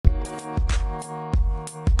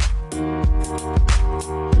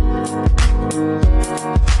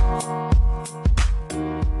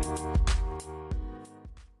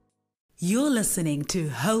listening to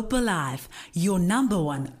Hope Alive, your number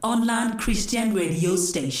one online Christian radio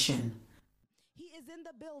station. He is in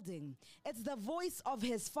the building. It's the voice of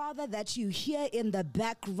his father that you hear in the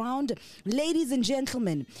background. Ladies and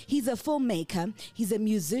gentlemen, he's a filmmaker. He's a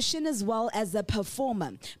musician as well as a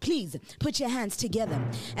performer. Please put your hands together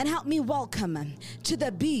and help me welcome to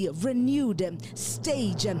the Be Renewed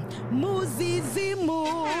stage, Muzi Zimu.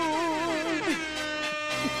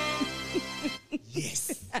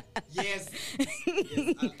 Yes. Yes.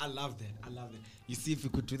 I love that. I love that. You see, if we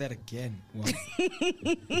could do that again. Wow.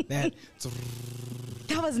 Man.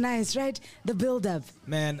 That was nice, right? The build-up.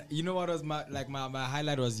 Man, you know what was my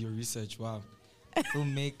highlight was your research. Wow.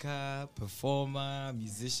 Filmmaker, performer,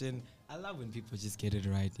 musician. I love when people just get it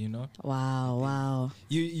right, you know? Wow.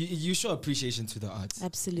 You show appreciation to the arts.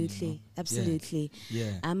 Absolutely. You know? Absolutely.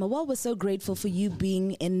 Yeah. Well, we're so grateful for you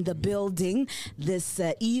being in the building this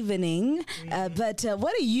evening. But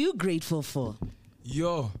what are you grateful for?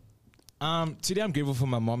 Today I'm grateful for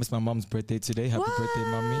my mom. It's my mom's birthday today. Happy birthday,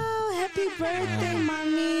 mommy. Happy birthday,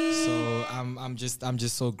 mommy. So I'm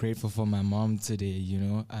just so grateful for my mom today, you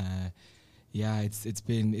know. It's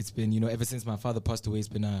been ever since my father passed away, it's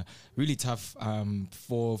been a really tough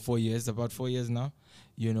 4 years, about 4 years now,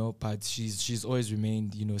 you know, but she's always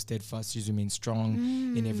remained, you know, steadfast. She's remained strong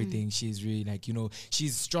in everything. She's really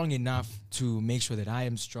she's strong enough to make sure that I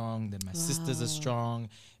am strong, that my sisters are strong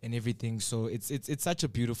and everything. So it's such a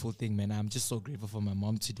beautiful thing, man. I'm just so grateful for my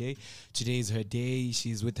mom today. Today is her day.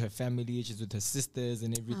 She's with her family, she's with her sisters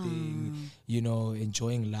and everything, you know,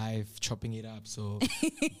 enjoying life, chopping it up. So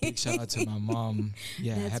big shout out to my mom.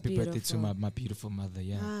 Yeah, That's happy beautiful. birthday to my beautiful mother.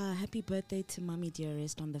 Yeah. Happy birthday to mommy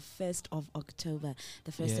dearest on the 1st of October,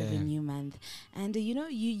 the first of the new month. And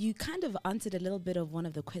you kind of answered a little bit of one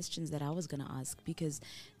of the questions that I was going to ask, because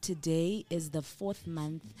today is the 4th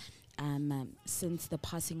month since the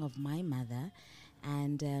passing of my mother.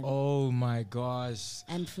 And oh my gosh.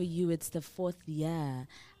 And for you, it's the 4th year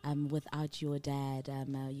without your dad.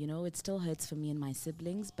 It still hurts for me and my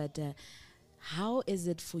siblings, but how is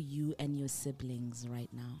it for you and your siblings right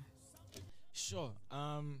now? Sure.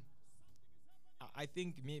 I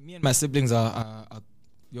think me and my siblings we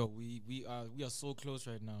are so close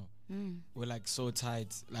right now. We're like so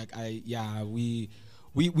tight. Like we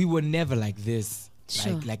were never like this.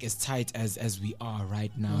 Sure. Like as tight as we are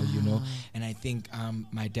right now, you know. And I think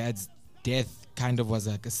my dad's death kind of was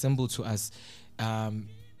like a symbol to us,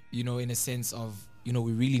 you know, in a sense of, you know,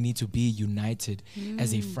 we really need to be united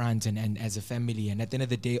as a front and as a family. And at the end of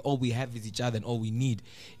the day, all we have is each other, and all we need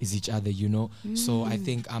is each other, you know. So I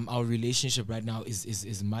think our relationship right now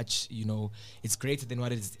is much, you know, it's greater than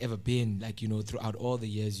what it's ever been, like, you know, throughout all the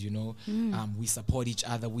years, you know. We support each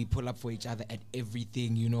other, we pull up for each other at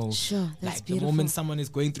everything, you know. Sure, that's like beautiful. The moment someone is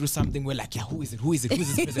going through something, we're like, yeah, who is it? Who's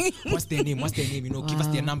this person? What's their name? You know, give us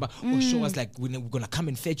their number, or show us, like, we're gonna come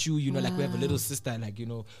and fetch you, you know. Like, we have a little sister, like, you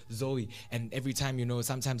know, Zoe, and every time, you know,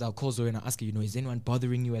 sometimes I'll call Zoe and I'll ask her, you know, is anyone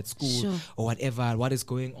bothering you at school or whatever? What is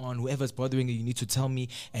going on? Whoever's bothering you, you need to tell me,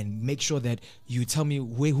 and make sure that you tell me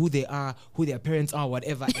who they are, who their parents are,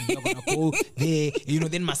 whatever, and you're gonna go there. You know,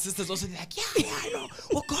 then my sister's also like, yeah, I know.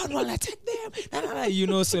 Oh God, well, I take them. You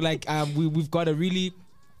know, so like we've got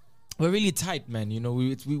we're really tight, man. You know,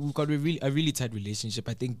 we've got a really tight relationship.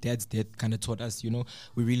 I think Dad's death kind of taught us, you know,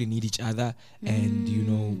 we really need each other, and you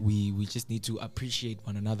know, we just need to appreciate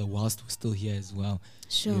one another whilst we're still here as well.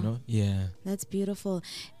 Sure. You know, yeah. That's beautiful.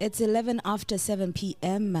 It's 11 after 7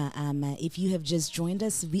 p.m. If you have just joined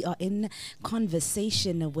us, we are in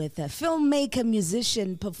conversation with a filmmaker,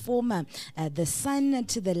 musician, performer, the son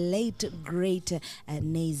to the late great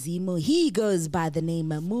Neyi Zimu. He goes by the name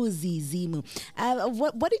Muzi Zimu.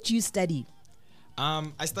 What did you study?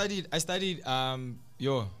 I studied a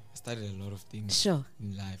lot of things. Sure.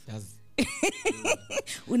 In life. That's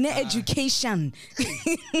education.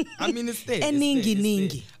 I mean, it's there.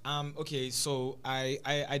 Ningi. Okay, so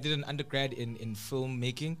I did an undergrad in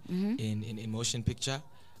filmmaking, in motion picture.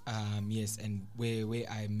 Yes, and where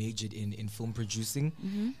I majored in film producing,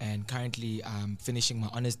 and currently finishing my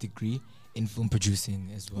honors degree in film producing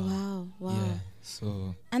as well. Wow. Yeah.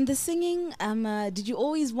 So. And the singing, did you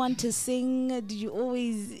always want to sing? Did you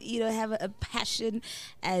always, have a passion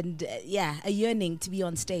and a yearning to be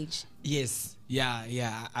on stage? Yes.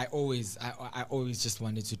 Yeah. I always just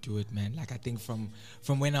wanted to do it, man. Like, I think from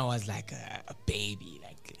when I was like a baby,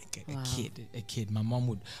 like a kid. My mom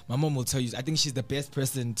will tell you. I think she's the best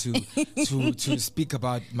person to speak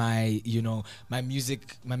about my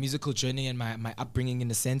musical journey and my upbringing, in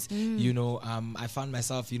a sense. I found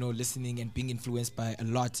myself, listening and being influenced by a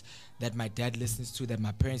lot that my dad listens to, that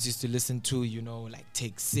my parents used to listen to, like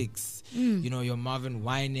Take Six, your Marvin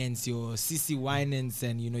Winans, your CC Winans,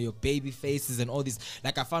 and, your Baby Faces and all these.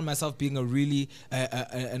 Like, I found myself being a really,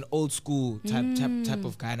 an old school type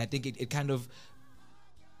of guy. And I think it kind of,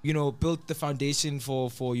 built the foundation for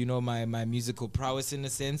my musical prowess in a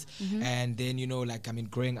sense. And then,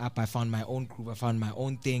 growing up, I found my own groove, I found my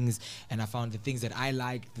own things, and I found the things that I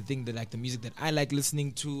like, the music that I like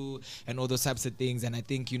listening to, and all those types of things. And I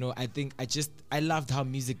think, I loved how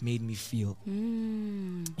music made me feel.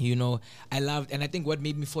 I loved, and I think what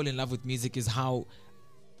made me fall in love with music is how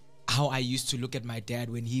I used to look at my dad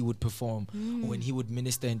when he would perform or when he would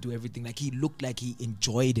minister and do everything. Like, he looked like he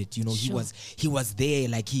enjoyed it, Sure. he was there,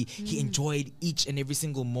 like he enjoyed each and every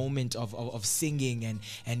single moment of singing, and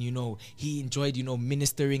he enjoyed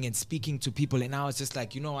ministering and speaking to people. And I was just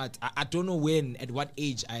like, I don't know at what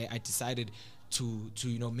age I decided to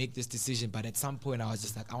make this decision, but at some point I was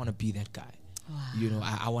just like, I want to be that guy. Wow.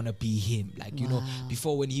 I want to be him. Like,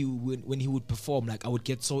 before when he would perform, like, I would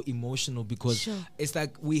get so emotional because Sure. it's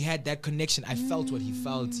like we had that connection. I felt what he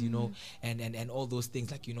felt, and all those things,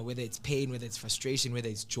 like, whether it's pain, whether it's frustration, whether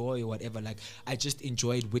it's joy or whatever. Like, I just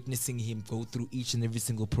enjoyed witnessing him go through each and every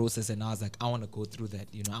single process. And I was like, I want to go through that.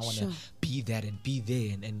 I want to Sure. be that and be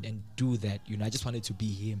there and do that. I just wanted to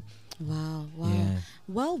be him. Wow. Yeah.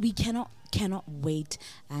 Well, we cannot wait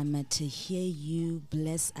to hear you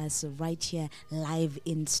bless us right here live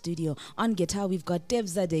in studio. On guitar, we've got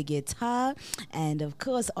Tebza de guitar, and of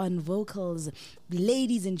course on vocals,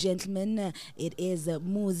 ladies and gentlemen, it is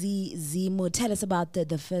Muzi Zimu. Tell us about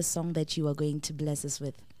the first song that you are going to bless us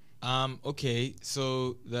with. Okay,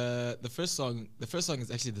 so the first song is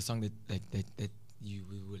actually the song that we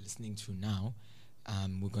were listening to now.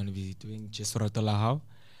 We're going to be doing Jeswarotolahau.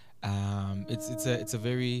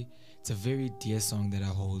 It's a very dear song that I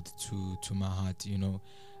hold to my heart.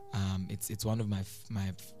 It's one of my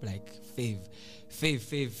like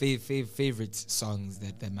favorite songs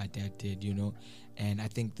that my dad did. And I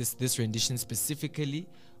think this rendition specifically,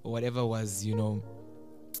 or whatever, was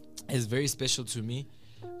is very special to me,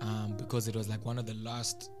 because it was like one of the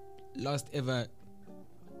last ever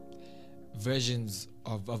versions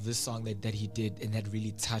of this song that he did, and that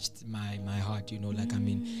really touched my heart. Like, I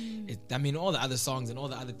mean all the other songs and all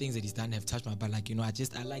the other things that he's done have touched my heart, but like, I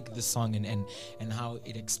like this song and how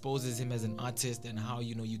it exposes him as an artist, and how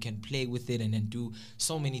you can play with it and then do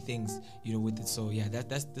so many things with it. So yeah,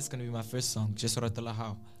 that's gonna be my first song,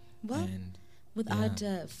 Jeswarotolahau. Well, And without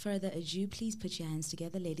further ado, please put your hands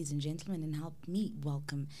together, ladies and gentlemen, and help me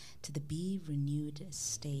welcome to the Be Renewed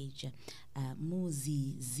stage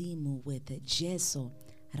Muzi Zimu with Jeso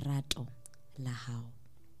Rato Lahau.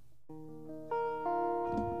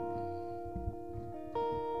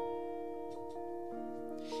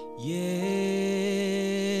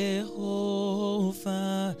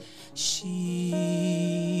 Yehova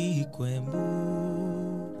Shikwembu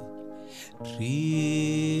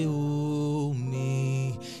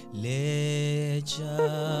Riumi Lejamu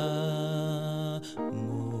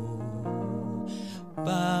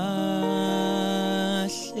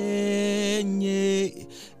Bahlenye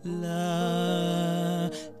La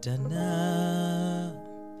Dana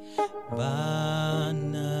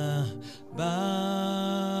Bana Bawena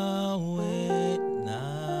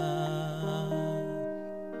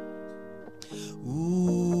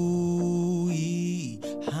Ui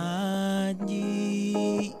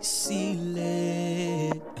Hani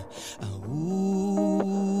Sile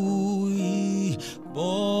Ui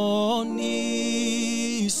Boni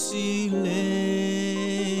Sile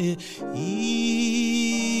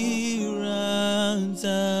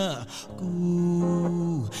Iranza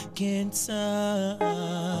Ku Kensanzo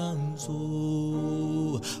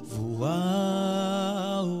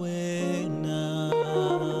Vuawena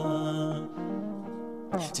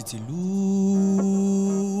Titiluka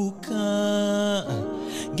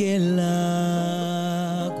Gelagwe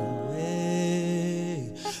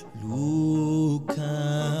Lukange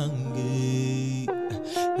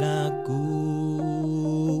Lagoe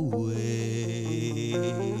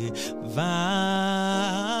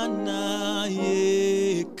Vana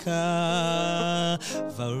Yeka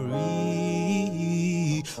Vari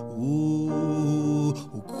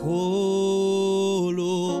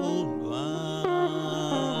Ukololwa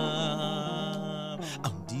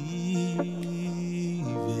Andive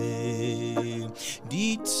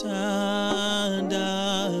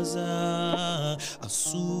Ditandaza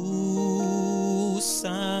Asusa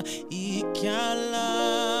Ikyalami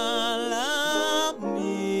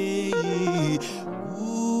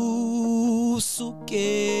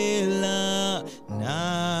Usukela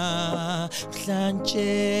na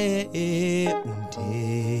mhlanje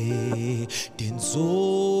unde denzo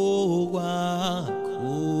kwakho.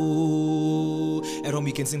 At home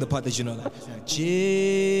you can sing the part that you know, like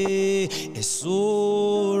Je esorato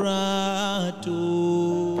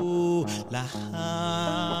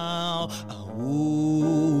lahao awumpi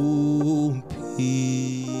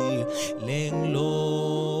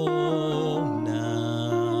lenglona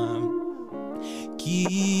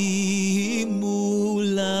kimulatu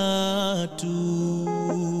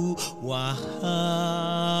wahao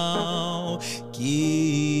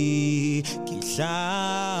ki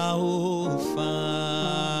kihlao fa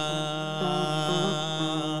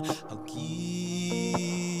aki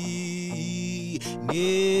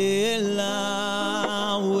nela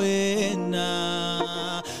wena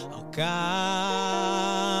kami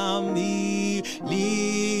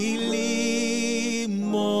lili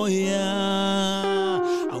moya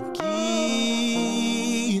aukinsanye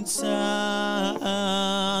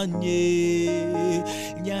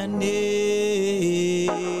nyane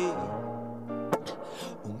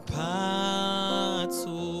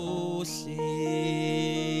umphatho hle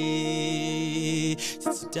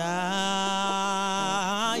sitayele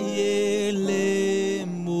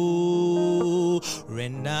mo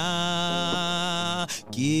rena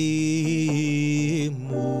gimu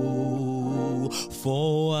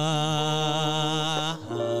for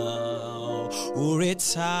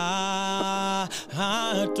ureta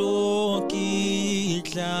hato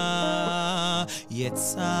kitla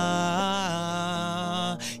yetsa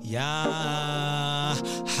ya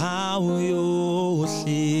how you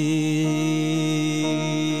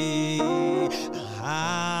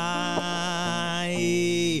hai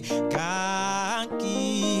kaki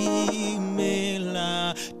mela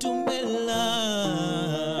tumela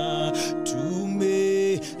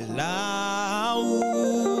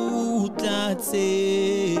utatse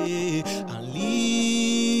ali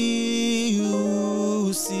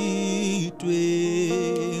usitwe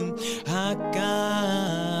haka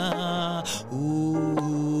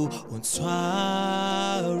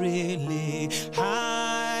unswarele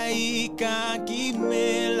hai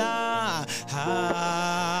kakimela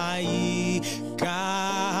hai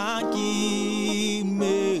kakime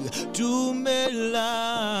tumela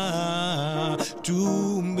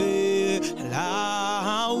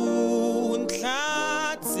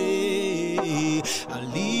untlatse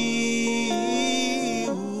ali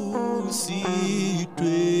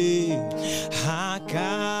usitwe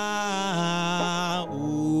haka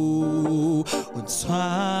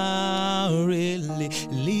unswarele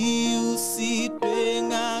li usitwe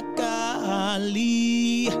ngakali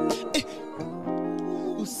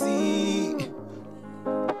usi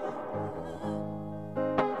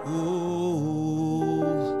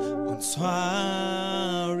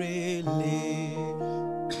unswarele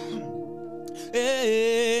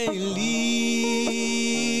li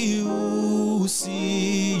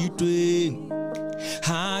usitwe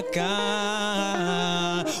haka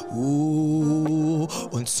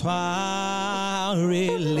unswarele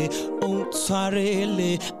li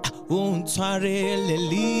usitwe haka unswarele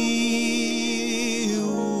li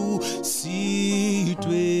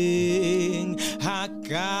usitwe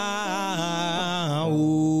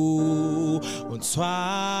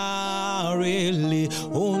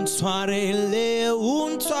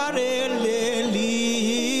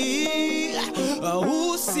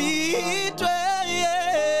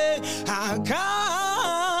haka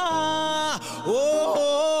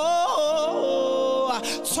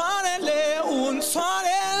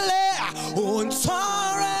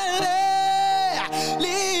unswarele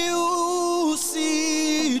li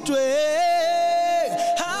usitwe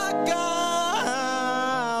haka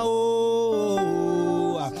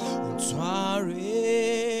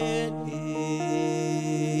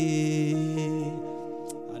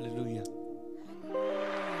Hallelujah.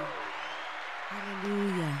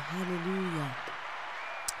 Hallelujah. Hallelujah.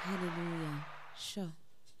 Hallelujah. Sure.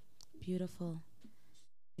 Beautiful.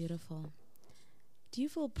 Beautiful. Do you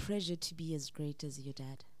feel pressure to be as great as your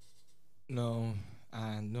dad? No,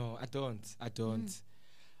 no, I don't. I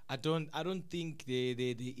don't think there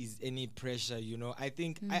is any pressure, you know. I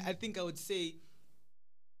think I think I would say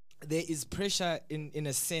there is pressure in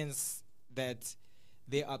a sense that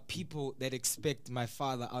there are people that expect my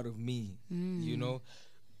father out of me, you know.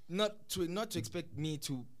 Not to expect me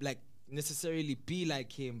to like necessarily be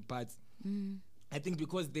like him, but I think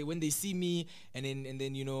because when they see me and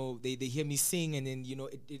then you know they hear me sing, and then you know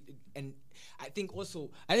and I think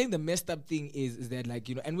the messed up thing is that, like,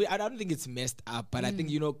 you know, and I don't think it's messed up, but I think,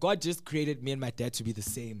 you know, God just created me and my dad to be the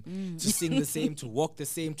same, to sing the same, to walk the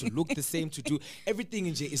same, to look the same, to do everything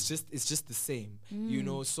in J. It's just the same, you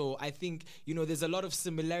know. So I think, you know, there's a lot of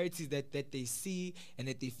similarities that they see and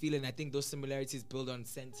that they feel, and I think those similarities build on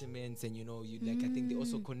sentiments, and you know, I think they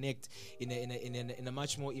also connect in a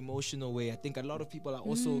much more emotional way. I think a lot of people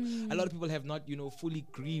have not, you know, fully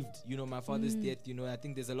grieved, you know, my father's death. You know, I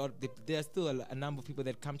think there's still a number of people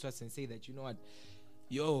that come to us and say that, you know what,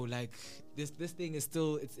 yo, like this thing is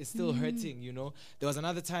still hurting, you know. There was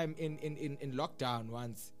another time in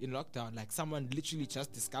lockdown like someone literally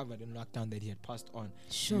just discovered in lockdown that he had passed on.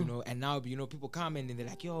 Sure. You know, and now, you know, people come in and they're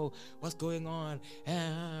like, yo, what's going on?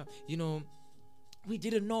 You know, we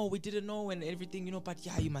didn't know and everything, you know, but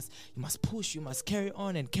yeah, you must push, you must carry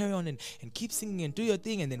on and keep singing and do your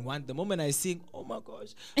thing. And then the moment I sing, oh my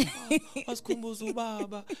gosh, you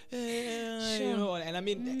know, and I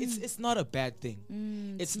mean, it's not a bad thing.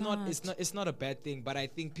 It's not a bad thing, but I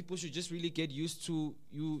think people should just really get used to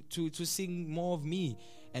sing more of me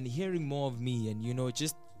and hearing more of me, and you know,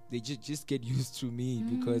 they just get used to me,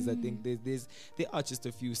 because I think there are just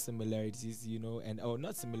a few similarities, you know, and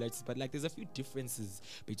not similarities, but like there's a few differences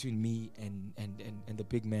between me and the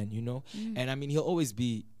big man, you know. And I mean, he'll always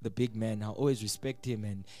be the big man. I'll always respect him,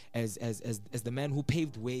 and as the man who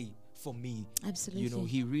paved way for me. Absolutely. You know,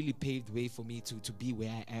 he really paved way for me to be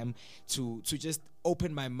where I am, to just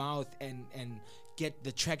open my mouth and get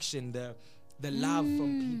the traction, the love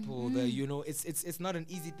from people. You know, it's not an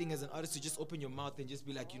easy thing as an artist to just open your mouth and just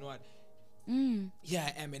be like, you know what,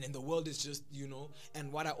 yeah, I am, and the world is just, you know.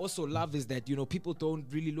 And what I also love is that, you know, people don't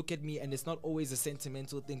really look at me, and it's not always a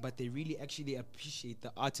sentimental thing, but they really actually appreciate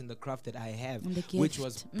the art and the craft that I have, which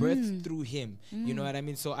was birthed through him. You know what I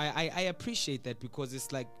mean? So I appreciate that, because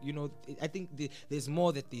it's like, you know, I think there's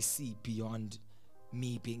more that they see beyond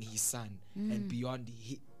me being his son, and beyond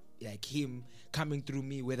like him coming through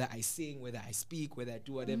me, whether I sing, whether I speak, whether I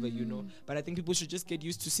do whatever, you know. But I think people should just get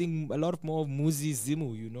used to sing a lot more of Muzi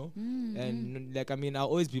Zimu, you know. And like, I mean, I'll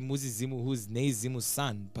always be Muzi Zimu, who's Neyi Zimu's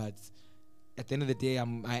son, but at the end of the day, I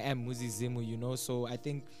am Muzi Zimu, you know. So I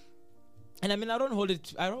think, and I mean, I don't hold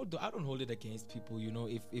it against people, you know.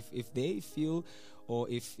 If they feel, or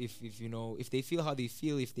if you know, if they feel how they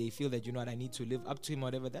feel, if they feel that, you know what, I need to live up to him or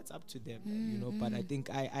whatever, that's up to them, you know. But I think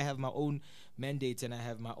I have my own mandate, and I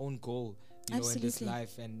have my own goal, you know, in this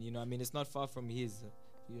life. And, you know, I mean, it's not far from his,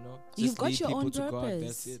 you know. You've got your own purpose. God,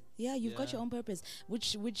 that's it. Yeah, you've got your own purpose,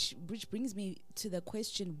 which brings me to the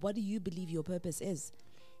question, what do you believe your purpose is?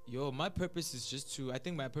 My purpose is I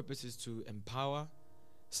think my purpose is to empower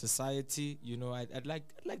society. You know, I'd like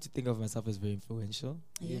to think of myself as very influential.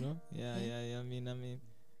 You know, yeah. I mean,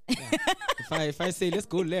 yeah. if I say let's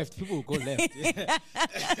go left, people will go left.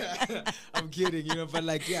 I'm kidding, you know. But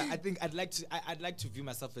like, yeah, I think I'd like to view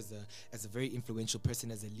myself as a very influential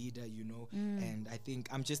person, as a leader, you know. And I think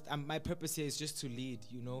my purpose here is just to lead,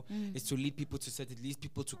 you know. Is to lead people to certain, lead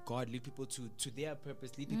people to God, lead people to their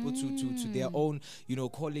purpose, lead people to their own, you know,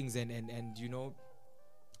 callings, and you know,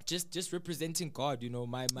 just representing God, you know.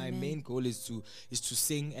 My main goal is to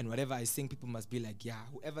sing, and whatever I sing, people must be like, yeah,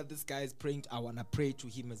 whoever this guy is praying to, I want to pray to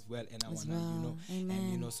him as well, and I want to, you know. Amen.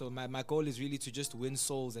 And, you know, so my goal is really to just win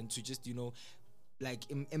souls, and to just, you know, like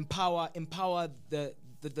empower the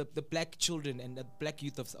black children and the black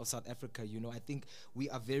youth of South Africa. You know, I think we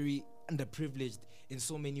are very underprivileged in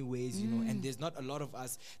so many ways, you know, and there's not a lot of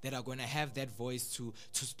us that are going to have that voice to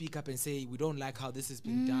speak up and say, we don't like how this has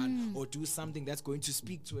been done, or do something that's going to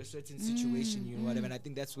speak to a certain situation, you know, whatever. And I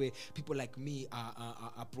think that's where people like me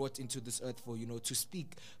are brought into this earth for, you know, to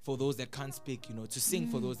speak for those that can't speak, you know, to sing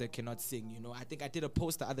for those that cannot sing, you know. I think I did a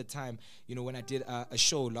post the other time, you know, when I did a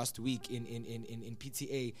show last week in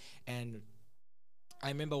PTA, and I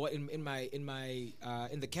remember what in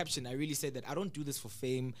the caption I really said that I don't do this for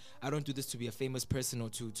fame. I don't do this to be a famous person, or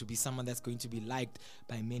to be someone that's going to be liked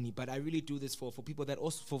by many. But I really do this for people that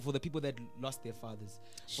also for the people that lost their fathers,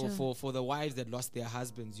 for the wives that lost their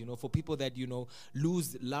husbands, you know, for people that, you know,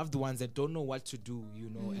 lose loved ones that don't know what to do, you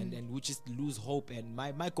know, and we just lose hope. And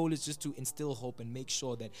my goal is just to instill hope and make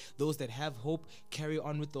sure that those that have hope carry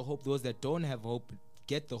on with the hope. Those that don't have hope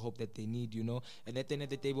get the hope that they need, you know. And at the end of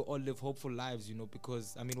the day, we all live hopeful lives, you know,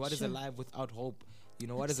 because I mean, what is a life without hope? You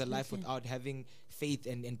know, what is a life without having faith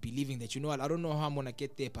and believing that, you know what, I don't know how I'm gonna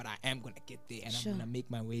get there, but I am gonna get there, and I'm gonna make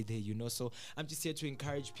my way there, you know. So I'm just here to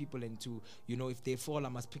encourage people, and to, you know, if they fall, I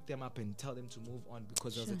must pick them up and tell them to move on,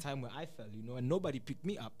 because there was a time where I fell, you know, and nobody picked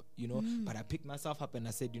me up, you know, but I picked myself up and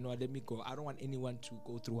I said, you know what, let me go. I don't want anyone to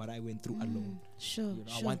go through what I went through alone. You know,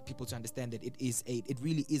 I want people to understand that it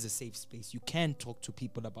really is a safe space. You can talk to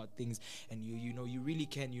people about things, and you know, you really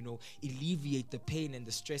can, you know, alleviate the pain and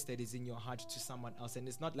the stress that is in your heart to someone else. And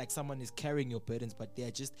it's not like someone is carrying your burdens, but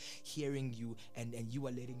they're just hearing you, and you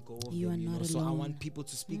are letting go of them, you know. So I want people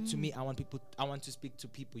to speak to me. I want to speak to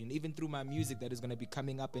people, you know, even through my music that is going to be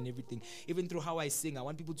coming up and everything, even through how I sing. I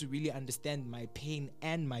want people to really understand my pain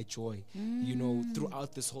and my joy, you know,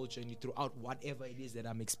 throughout this whole journey, throughout whatever it is that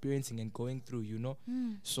I'm experiencing and going through, you know.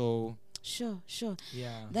 So Sure.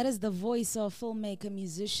 yeah, That is the voice of filmmaker,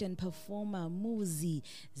 musician, performer Muzi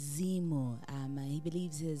Zimu. He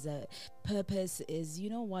believes his purpose is,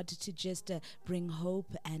 you know what, to just bring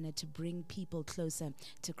hope and to bring people closer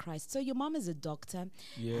to Christ. So your mom is a doctor,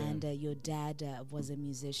 and your dad was a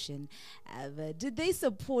musician. Did they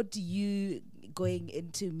support you going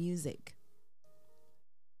into music?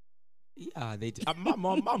 Yeah, they do. My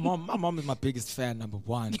mom is my biggest fan, number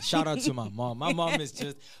one. Shout out to my mom. My mom is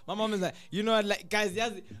like, you know, like, guys,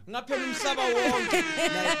 like, my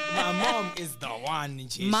mom is the one.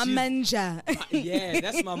 Mamanja. Yeah,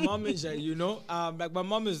 that's my momanja, you know. Like my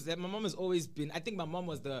mom has always been, I think my mom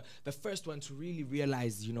was the first one to really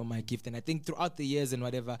realize, you know, my gift. And I think throughout the years and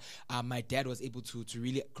whatever, my dad was able to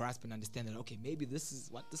really grasp and understand that, okay, maybe this is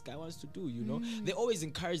what this guy wants to do, you know. They always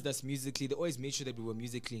encouraged us musically. They always made sure that we were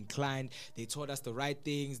musically inclined. They taught us the right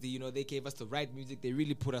things. They, you know, they gave us the right music. They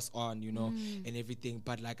really put us on, you know, and everything.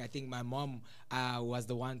 But like, I think my mom was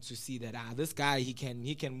the one to see that this guy, he can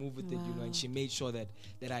move with it, you know. And she made sure that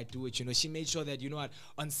I do it, you know. She made sure that, you know what,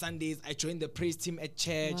 on Sundays I joined the praise team at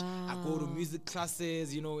church. I go to music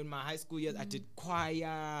classes, you know. In my high school years, I did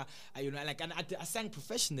choir. You know, like, and I sang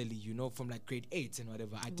professionally, you know, from like grade 8 and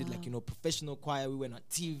whatever. I did like, you know, professional choir. We went on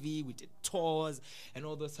TV. We did tours and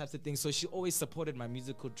all those types of things. So she always supported my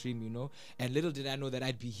musical dream, you know. And little did I know that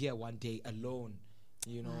I'd be here one day alone,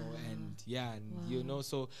 you know. And you know,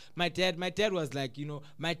 so my dad was like, you know,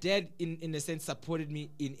 my dad in a sense supported me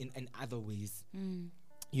in other ways.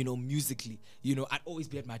 You know, musically, you know, I'd always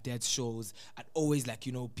be at my dad's shows. I'd always, like,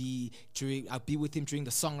 you know, I'd be with him during the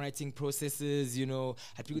songwriting processes, you know.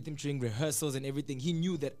 I'd be with him during rehearsals and everything. He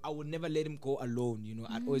knew that I would never let him go alone, you know.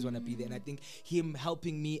 I'd always want to be there. And I think him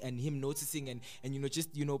helping me and him noticing and you know,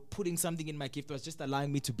 just, you know, putting something in my gift was just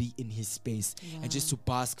allowing me to be in his space and just to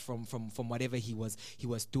bask from whatever he was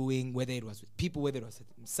doing, whether it was with people, whether it was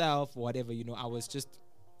with himself or whatever, you know. I was just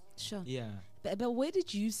But where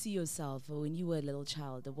did you see yourself when you were a little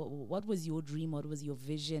child? What was your dream? What was your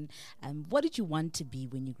vision? And what did you want to be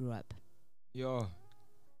when you grew up? I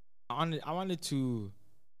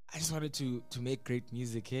just wanted to make great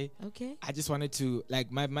music, hey? Okay. I just wanted to,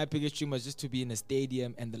 like, my biggest dream was just to be in a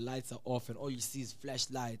stadium and the lights are off and all you see is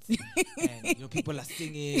flashlights. And, you know, people are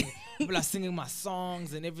singing my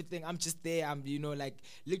songs and everything. I'm just there. I'm, you know, like,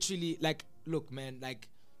 literally, like, look, man, like,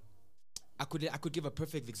 I could give a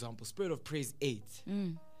perfect example. Spirit of Praise 8.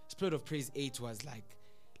 Spirit of Praise 8 was like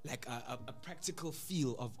a practical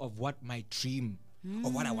feel of what my dream or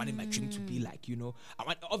what I wanted my dream to be like, you know.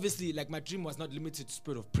 Obviously, like, my dream was not limited to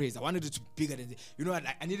Spirit of Praise. I wanted it to be bigger than, you know,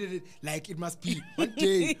 I needed it, like, it must be one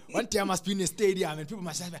day I must be in a stadium and people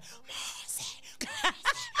must just be like,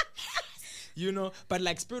 you know. But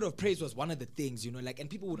like, Spirit of Praise was one of the things, you know, like, and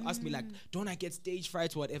people would ask me like, don't I get stage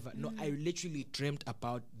fright or whatever? No, I literally dreamt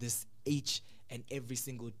about this each and every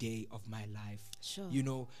single day of my life. You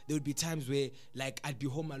know, there would be times where, like, I'd be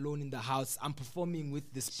home alone in the house. I'm performing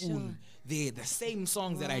with the spoon there, the same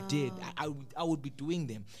songs that I did. I would be doing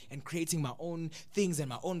them and creating my own things and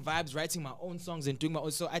my own vibes, writing my own songs and doing my own.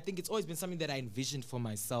 So I think it's always been something that I envisioned for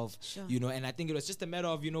myself, you know. And I think it was just a matter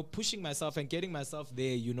of, you know, pushing myself and getting myself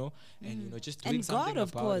there, you know, and, you know, just doing something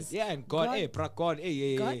about it. Yeah, and God, God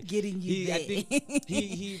getting you there. I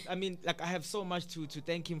think I mean, like, I have so much to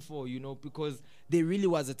thank him for, you know, because there really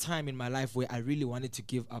was a time in my life where I really wanted to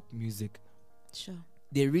give up music.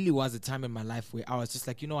 There really was a time in my life where I was just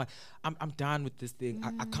like, you know what, I'm done with this thing.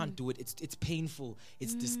 I can't do it. It's painful.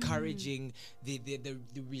 It's discouraging.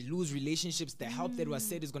 We lose relationships. The help that was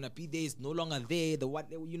said is gonna be there is no longer there.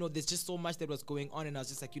 You know, there's just so much that was going on, and I was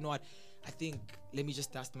just like, you know what, I think let me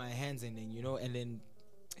just dust my hands, and then, you know, and then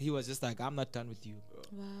he was just like, I'm not done with you, bro.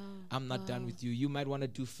 I'm not done with you. You might want to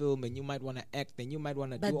do film and you might want to act and you might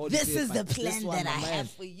want to do all this. But this is the plan that I have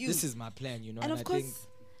for you. This is my plan, you know. And of course,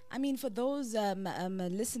 I mean, for those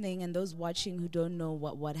listening and those watching who don't know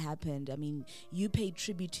what happened, I mean, you paid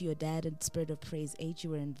tribute to your dad at Spirit of Praise 8. You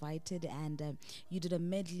were invited and you did a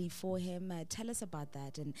medley for him. Tell us about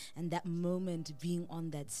that and that moment being on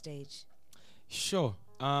that stage. Sure.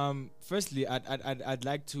 Firstly, I'd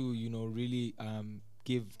like to, you know, really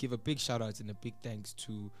give a big shout out and a big thanks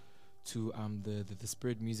to the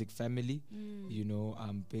Spirit Music family. You know,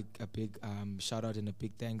 a big shout out and a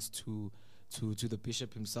big thanks to the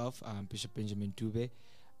bishop himself, Bishop Benjamin Dube.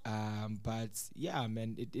 But yeah,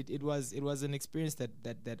 man, it was an experience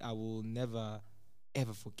that I will never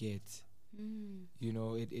ever forget. You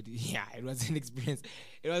know, it was an experience.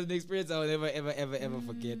 It was an experience I will never ever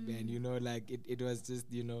forget, man. You know, like it was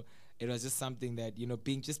just, you know, it was just something that, you know,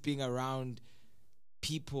 being around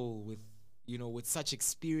people with, you know, with such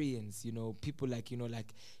experience, you know, people like, you know,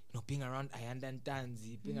 being around Ayanda and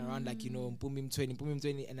Tanzi, being around like, you know, Mpumi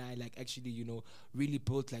 20, and I like actually, you know, really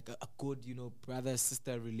built like a good, you know,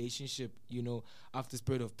 brother-sister relationship, you know, after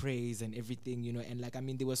Spirit of Praise and everything, you know, and like, I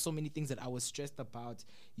mean, there were so many things that I was stressed about,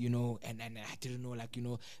 you know, and I didn't know, like, you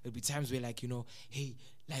know, there'd be times where like, you know, hey,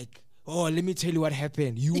 like, oh, let me tell you what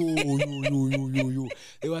happened. You.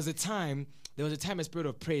 There was a time at Spirit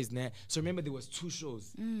of Praise, nah? So remember there was 2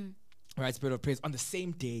 shows. Right, Spirit of Praise on the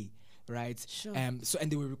same day, right? Sure. So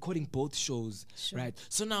and they were recording both shows, Sure. right?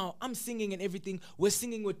 So now I'm singing and everything. We're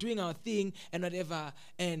singing, we're doing our thing and whatever.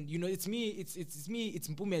 And you know, it's me, it's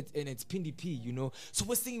Mpume and it's Pindi P, you know. So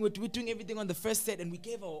we're singing, we're doing everything on the first set, and we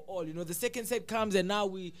gave our all. You know, the second set comes, and now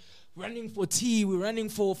we running for tea, we're running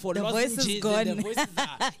for the voice is gone. The voices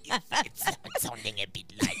are it's sounding a bit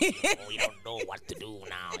like, you know, we don't know what to do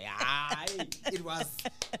now. Yeah,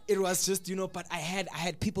 it was just, you know, but I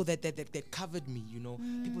had people that covered me, you know,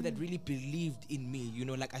 people that really believed in me, you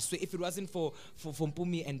know, like I swear if it wasn't for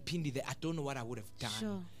Mpumi and Pindi, I don't know what I would have done.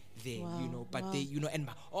 Sure. There, Wow, you know, but wow. they, you know, and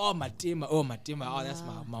Matima, that's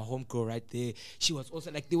my home girl right there. She was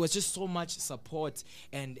also like, there was just so much support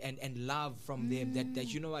and love from them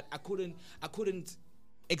that you know what, I couldn't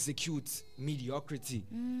execute mediocrity.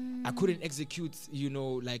 I couldn't execute, you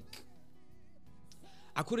know, like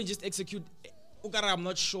I couldn't just execute. I'm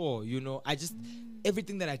not sure, you know. I just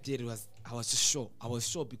everything that I did I was just sure. I was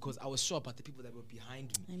sure because I was sure about the people that were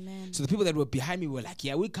behind me. Amen. So the people that were behind me were like,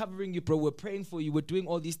 yeah, we're covering you, bro. We're praying for you. We're doing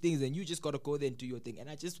all these things, and you just gotta go there and do your thing. And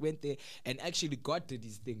I just went there, and actually God did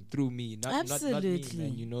His thing through me, not me,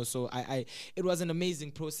 man. You know. So it was an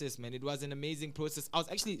amazing process, man. It was an amazing process. I was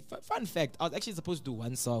actually fun fact. I was actually supposed to do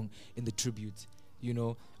one song in the tribute. You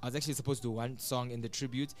know, I was actually supposed to do one song in the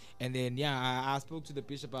tribute, and then I spoke to the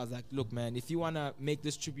bishop. I was like, look, man, if you wanna make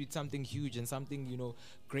this tribute something huge and something, you know,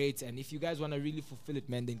 great, and if you guys wanna really fulfill it,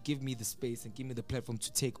 man, then give me the space and give me the platform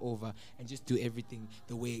to take over and just do everything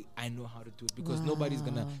the way I know how to do it, because nobody's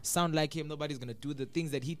gonna sound like him, nobody's gonna do the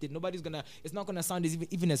things that he did, it's not gonna sound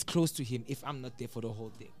even as close to him if I'm not there for the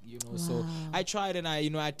whole thing, you know. So I tried and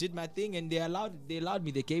I did my thing, and they allowed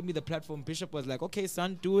me, they gave me the platform. Bishop was like, okay,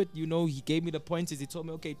 son, do it, you know. He gave me the pointers. He told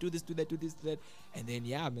me, okay, do this, do that, do this, do that. And then,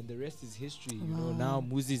 yeah, man, the rest is history. You know, now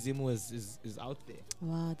Muzi Zimu is out there.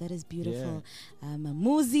 Wow, that is beautiful. Yeah.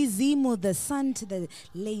 Muzi Zimu, the son to the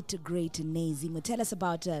late, great Neyi Zimu. Tell us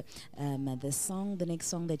about the next song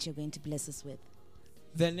that you're going to bless us with.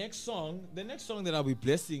 The next song that I'll be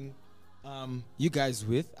blessing you guys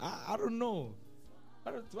with, I don't know.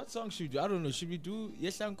 What song should we do? I don't know. Should we do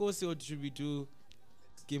Yeshankosi or should we do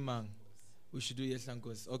Kimang? We should do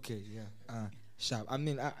Yeshankosi. Okay, yeah. Sharp. I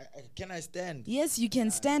mean, can I stand? Yes, you can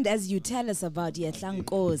stand as you tell us about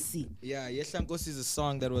Yeshankosi. Yeah, Yeshankosi is a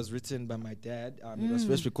song that was written by my dad. It was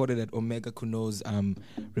first recorded at Omega Kuno's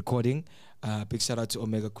recording. Big shout out to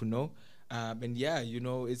Omega Kuno. And yeah, you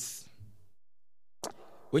know, it's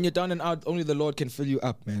when you're down and out, only the Lord can fill you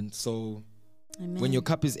up, man. So Amen. When your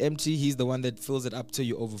cup is empty, He's the one that fills it up till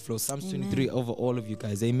you overflow. Psalms 23 over all of you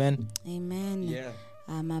guys. Amen. Amen. Yeah.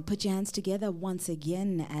 Put your hands together once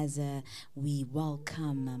again as we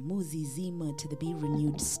welcome Muzi Zimu to the Be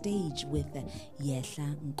Renewed stage with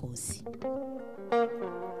Yehla Nkosi.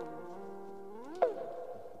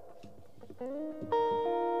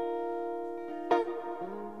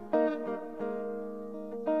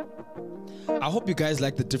 I hope you guys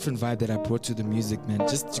like the different vibe that I brought to the music, man.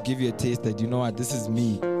 Just to give you a taste that, you know what, this is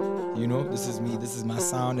me. You know, this is me. This is my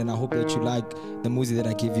sound, and I hope that you like the music that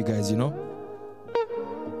I give you guys, you know.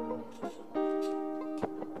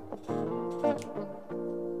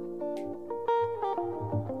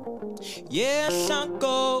 Yehla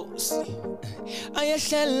Nkosi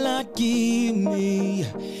ayehlela kimi,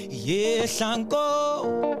 Yehla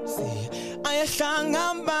Nkosi ayehla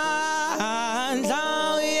ngamandla,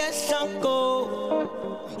 Yehla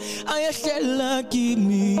Nkosi ayehlela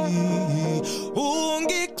kimi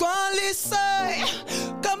ungigcwalise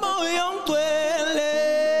kamoya ongcwele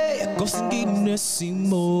Nkosi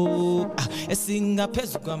nginesimo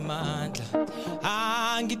esingaphezu kwamandla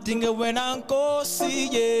angidinge wena Nkosi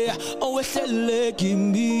yeah owehlele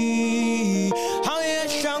kimi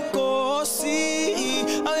ayehla Nkosi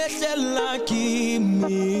ayehlela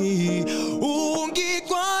kimi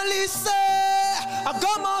ungigcwalise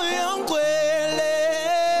akamoya ongcwele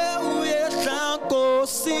uyehla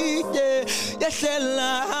Nkosi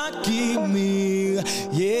yehlela kimi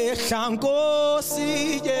yehla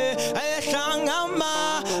Nkosi yehla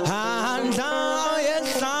ngamandla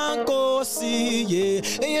yehla Nkosi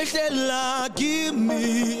yehlela kimi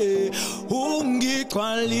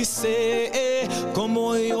ungigcwalise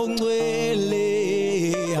komoya ongcwele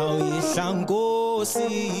yehla Nkosi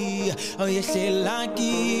yehlela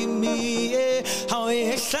kimi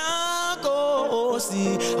yehla Nkosi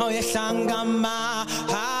yehla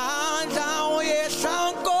ngamandla yehla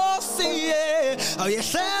Nkosi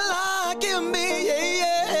yehlela kimi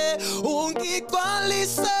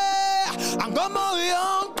ungigcwalise ngomoya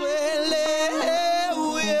ongcwele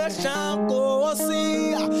yehla Nkosi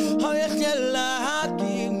yehlela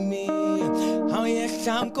kimi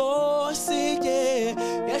yehla Nkosi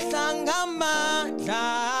yehla ngamandla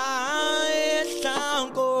yehla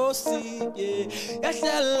Nkosi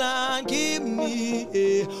yehlela kimi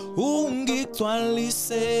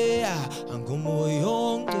ungigcwalise ngomoya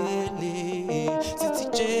ongcwele sithi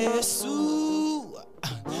Jesu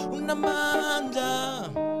unamandla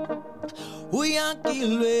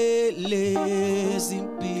uyangilwele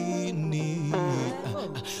zimpini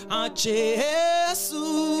Jesu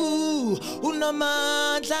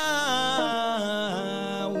unamandla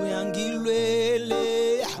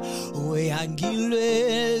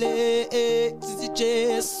uyangilwele sithi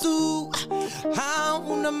Jesu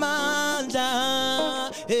unamandla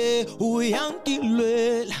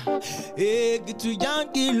uyangilwela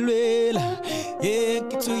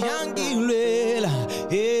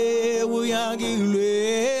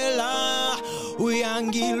uyangilwela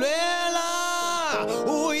uyangilwele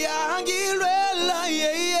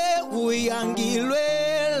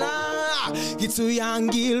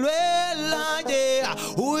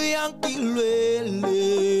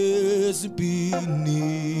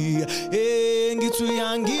zibini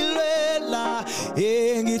uyangilwela simpini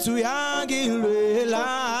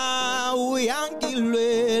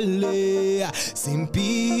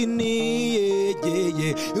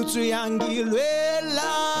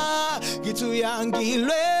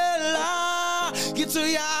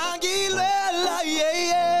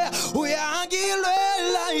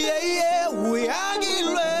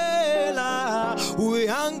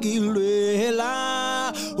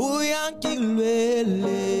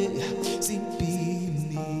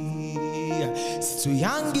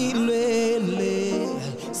uyangilwela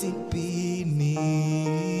simpini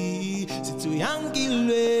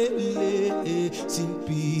uyangilwele simpini uyangilwele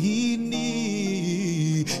simpini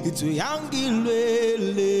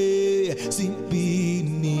uyangilwele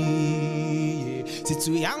simpini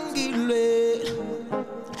uyangilwela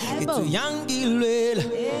uyangilwela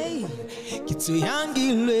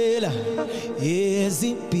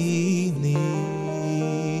ezimpini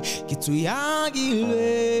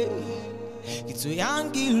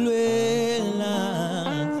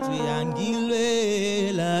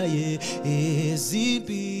uyangilwela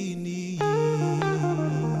ezimpini.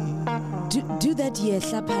 Do that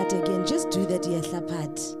yehla part again. Just do that yehla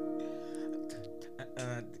part.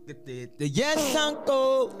 The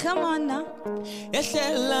yeshanko. Come on now.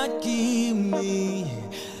 Yeshela kimi.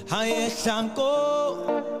 Ayeshanko.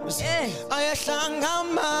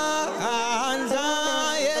 Ayeshangama. Anda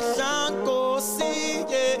yeshanko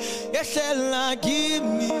siye. Yeshela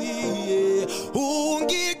kimi.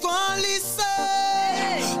 Ungigcwalise.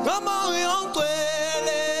 Kama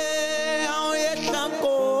uyongcwele.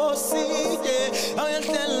 Ayeshanko siye.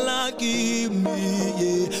 Ayeshela kimi.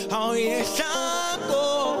 Ayeshanko.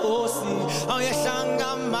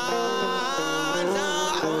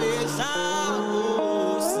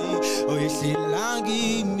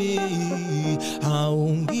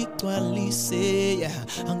 Ungigcwalise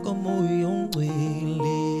ngomoya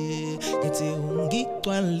ongcwele ngithi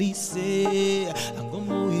ungigcwalise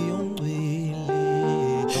ngomoya ongcwele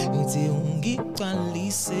ngithi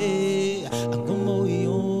ungigcwalise ngomoya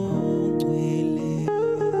ongcwele.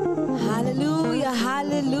 Hallelujah,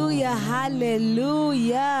 hallelujah,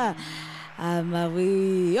 hallelujah.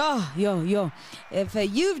 If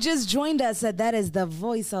you've just joined us, that is the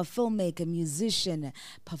voice of filmmaker, musician,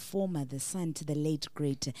 performer, the son to the late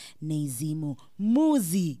great Neyi Zimu,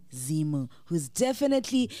 Muzi Zimu, who's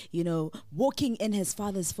definitely, walking in his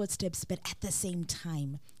father's footsteps, but at the same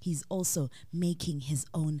time, he's also making his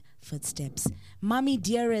own footsteps. Mommy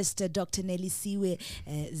dearest, Dr. Neyi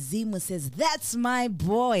Zimu says, that's my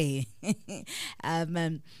boy.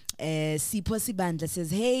 Siposi Bandla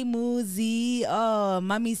says, hey Muzi,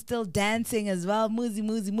 mommy's still dancing as well.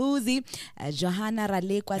 Muzi. Johanna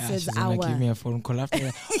Ralekwa says, she's gonna give me a phone call after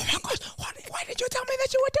that. Oh my gosh, why did you tell me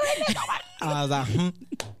that you were doing this? I was like,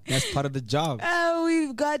 that's part of the job.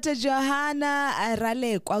 We've got Johanna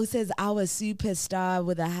Ralekwa who says, our superstar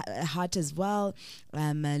with a heart as well.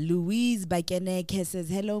 Louise Bakeneke says,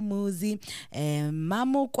 hello Muzi.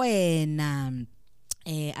 Mamukwena.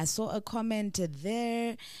 I saw a comment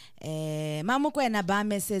there. Mamukwena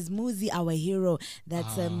Bame says, Muzi, our hero.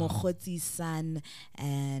 That's Mokhotsi's son.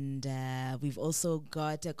 And we've also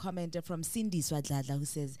got a comment from Cindy Swadladla who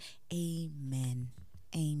says, Amen.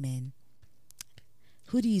 Amen.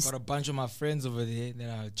 Who do you got a bunch of my friends over there that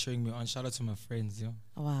are cheering me on. Shout out to my friends, yo.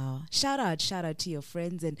 Wow. Shout out to your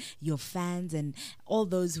friends and your fans and all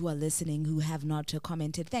those who are listening who have not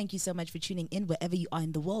commented. Thank you so much for tuning in wherever you are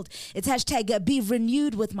in the world. It's hashtag Be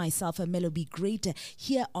Renewed with myself, Melo Be Greater,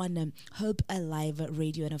 here on Hope Alive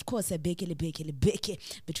Radio. And of course, Beke,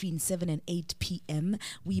 between 7 and 8 p.m.,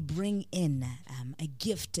 we bring in a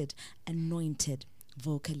gifted, anointed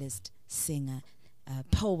vocalist, singer,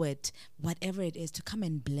 poet, whatever it is, to come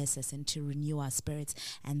and bless us and to renew our spirits.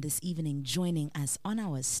 And this evening, joining us on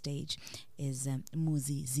our stage is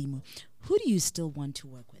Muzi Zimu. Who do you still want to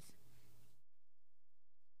work with?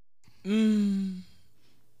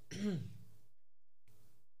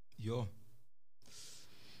 Yo.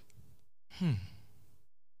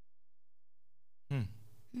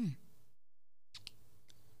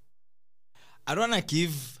 I don't want to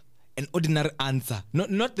give an ordinary answer.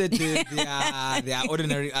 Not that they are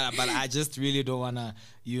ordinary, but I just really don't wanna.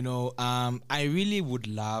 I really would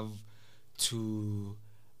love to.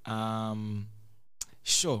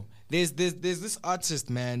 Sure. There's this artist,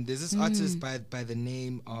 man. There's this artist by the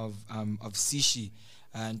name of Sishi.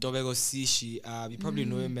 Ntobeko Sishi, you probably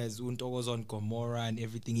know him as Untogo's on Gomorrah and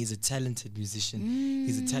everything. He's a talented musician.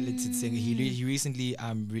 He's a talented singer. He recently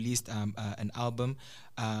released an album,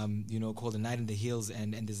 called The Night in the Hills,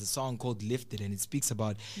 and there's a song called Lifted, and it speaks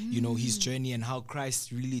about his journey and how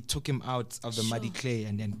Christ really took him out of the muddy clay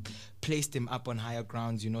and then placed him up on higher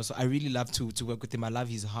grounds. So I really love to work with him. I love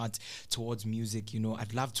his heart towards music.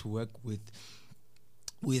 I'd love to work with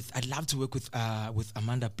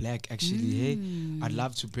Amanda Black, actually. Hey, I'd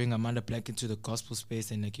love to bring Amanda Black into the gospel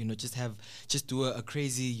space and just do a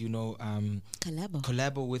crazy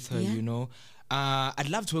collabo with her. I'd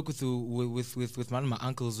love to work with one of my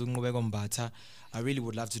uncles, Ungobeko Mbata. I really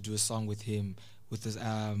would love to do a song with him, with this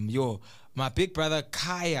my big brother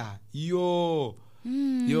Kaya. Yo,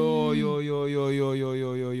 yeah,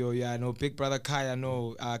 no, big brother Kaya,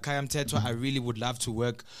 no, Kaya Mtetwa. I really would love to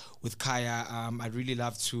work with Kaya. I'd really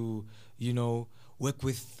love to, work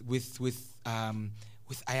with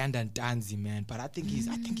Ayanda and Danzi, man. But I think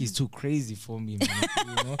he's too crazy for me, man.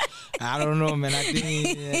 I don't know, man. I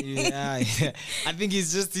think I think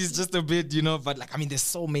he's just a bit, But there's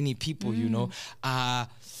so many people, His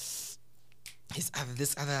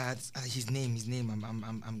name.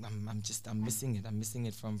 I'm missing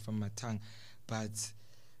it from my tongue, but.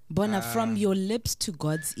 Bona, from your lips to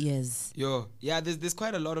God's ears. There's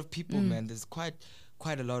quite a lot of people, man. There's quite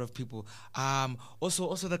a lot of people.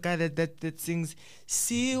 Also the guy that sings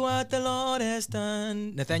 "See What the Lord Has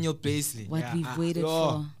Done," Nathaniel Paisley. We've waited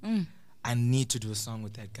for. I need to do a song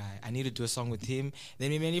with that guy. I need to do a song with him.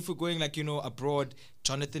 Then if we're going abroad,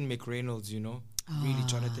 Jonathan McReynolds, really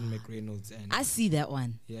Jonathan McReynolds. And I see that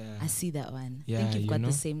one. Yeah, I see that one. Yeah, I think you've got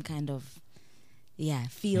the same kind of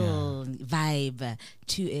vibe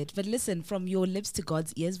to it. But listen, from your lips to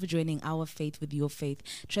God's ears, we're joining our faith with your faith,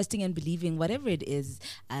 trusting and believing whatever it is,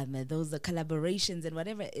 those are collaborations and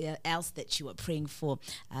whatever else that you are praying for,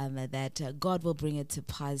 that God will bring it to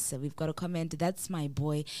pass. So we've got a comment. That's my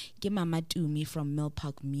boy Gimama Tumi from Mill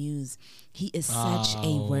Park Muse. He is such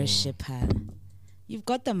a worshipper. You've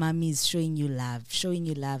got the mummies showing you love.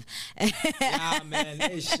 Yeah, man.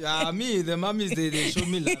 The mummies, they show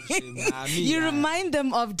me love. You remind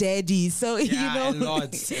them of daddy. So, a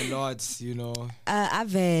lot.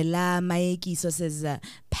 Avela Maeki so says,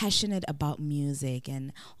 passionate about music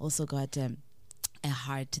and also got a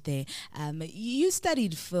heart there. You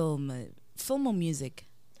studied film or music?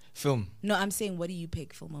 Film. No, I'm saying, what do you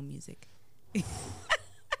pick, film or music?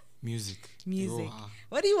 Music. Music. Yo,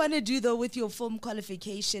 What do you want to do though with your film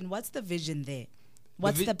qualification? What's the vision there?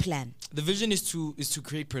 What's the plan? The vision is to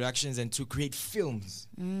create productions and to create films.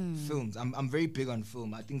 Films. I'm very big on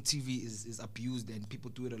film. I think TV is abused and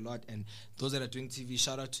people do it a lot. And those that are doing TV,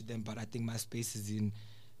 shout out to them. But I think my space is in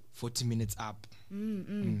 40 minutes up.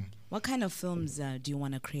 What kind of films do you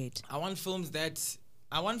want to create? I want films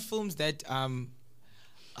that are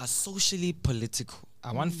socially political.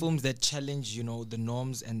 I want films that challenge, the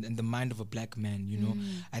norms and the mind of a black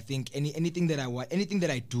man. I think anything that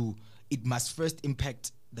I do, it must first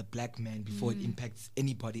impact the black man before it impacts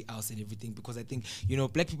anybody else and everything. Because I think,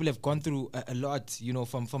 black people have gone through a lot,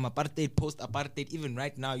 from apartheid, post-apartheid, even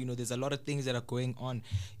right now, there's a lot of things that are going on,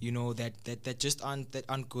 that just aren't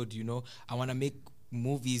good, I want to make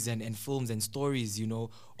movies and films and stories, or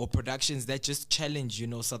productions that just challenge,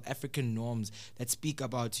 South African norms, that speak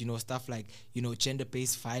about, stuff like,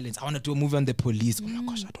 gender-based violence. I want to do a movie on the police. Oh my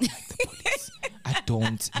gosh, I don't like the police. I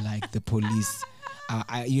don't like the police.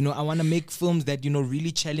 I want to make films that,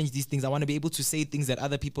 really challenge these things. I want to be able to say things that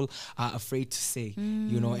other people are afraid to say,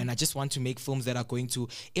 and I just want to make films that are going to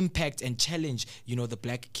impact and challenge, the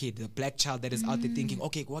black kid, the black child that is out there thinking,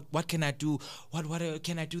 okay, what can I do? What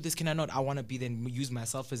can I do this? Can I not? I want to use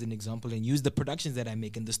myself as an example and use the productions that I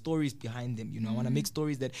make and the stories behind them. I want to make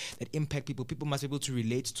stories that impact people. People must be able to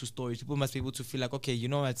relate to stories. People must be able to feel like, okay, you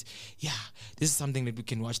know what? Yeah, this is something that we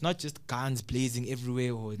can watch, not just guns blazing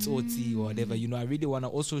everywhere or it's OT or whatever. I really want to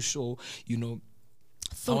also show,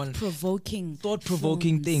 thought-provoking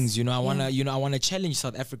things. I want to challenge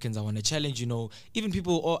South Africans. I want to challenge, even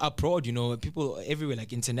people all abroad, people everywhere,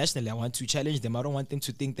 like internationally. I want to challenge them. I don't want them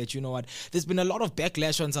to think that, there's been a lot of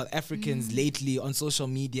backlash on South Africans lately on social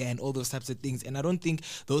media and all those types of things. And I don't think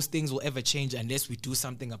those things will ever change unless we do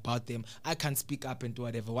something about them. I can't speak up and do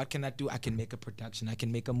whatever. What can I do? I can make a production. I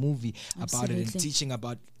can make a movie about it and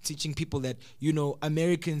teaching people that,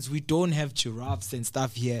 Americans, we don't have giraffes and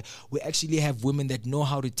stuff here. We actually have women that know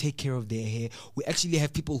how to take care of their hair. We actually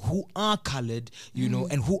have people who are colored,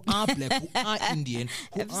 and who are black, who are Indian,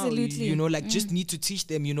 who are, just need to teach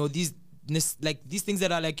them, these things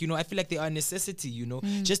that are I feel like they are a necessity,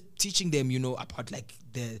 just teaching them, about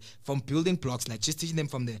from building blocks, just teaching them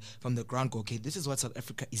from the ground, okay, this is what South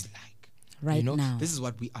Africa is like. Right now. This is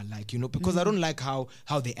what we are like, because I don't like how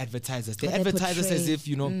they advertise us. They advertise us as if,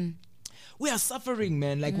 we are suffering,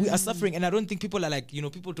 man. We are suffering. And I don't think people are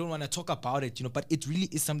people don't want to talk about it, but it really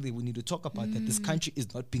is something we need to talk about, that this country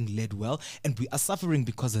is not being led well. And we are suffering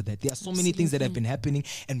because of that. There are so many things that have been happening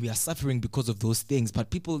and we are suffering because of those things. But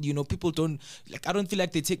people, people don't, I don't feel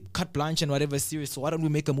like they take carte blanche and whatever serious. So why don't we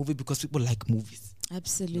make a movie because people like movies?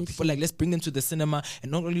 Absolutely. People let's bring them to the cinema, and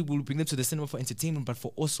not only will we bring them to the cinema for entertainment, but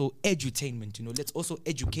for also edutainment. Let's also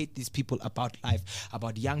educate these people about life,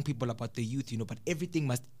 about young people, about the youth. But everything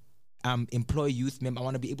must employ youth. I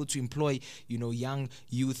want to be able to employ, young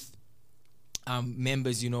youth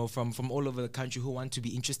members, from all over the country who want to be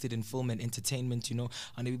interested in film and entertainment, and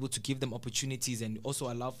be able to give them opportunities and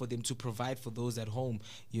also allow for them to provide for those at home.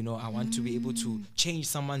 I want to be able to change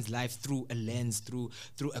someone's life through a lens, through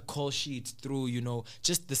a call sheet, through,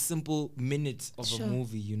 just the simple minutes of a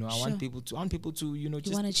movie. I want people to, you want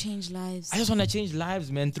to change lives. I just want to change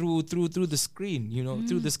lives, man, through the screen,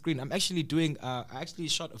 through the screen. I'm actually doing, I actually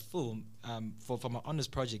shot a film for my honors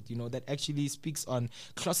project, that actually speaks on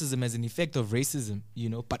classism as an effect of racism,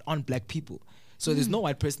 but on black people. So there's no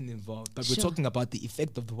white person involved, but we're talking about the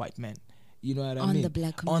effect of the white man. You know what I mean? On the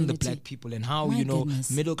black community. On the black people, and how,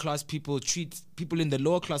 middle class people treat people in the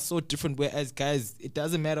lower class so different. Whereas, guys, it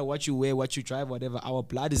doesn't matter what you wear, what you drive, whatever. Our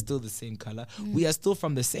blood is still the same color. We are still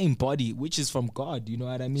from the same body, which is from God. You know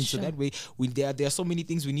what I mean? So that way, there are so many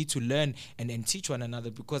things we need to learn and teach one another,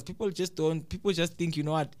 because people just think,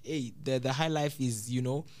 hey, the high life is,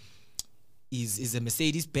 is a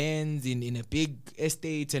Mercedes Benz in a big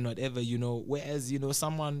estate and whatever, whereas,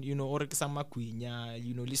 someone, or some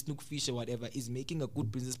listening fish or whatever, is making a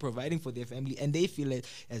good business, providing for their family, and they feel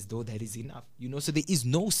as though that is enough, so there is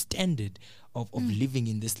no standard of living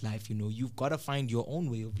in this life. You've got to find your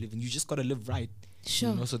own way of living. You just got to live right.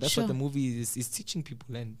 Sure. So that's what the movie is teaching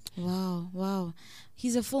people. And wow.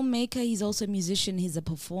 He's a filmmaker. He's also a musician. He's a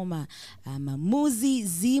performer. Muzi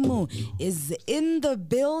Zimu is in the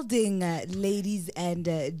building, ladies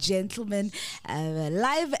and gentlemen.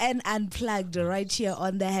 Live and unplugged right here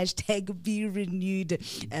on the hashtag Be Renewed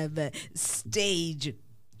stage.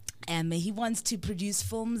 He wants to produce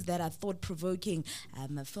films that are thought-provoking,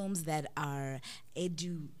 films that are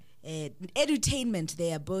edutainment.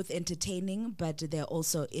 They are both entertaining, but they're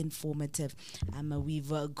also informative.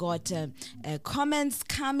 We've got comments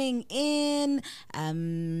coming in.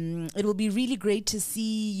 It will be really great to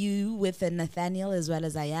see you with Nathaniel as well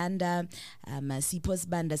as Ayanda. Sipos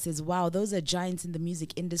Banda says, wow, those are giants in the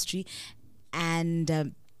music industry.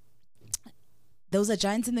 And those are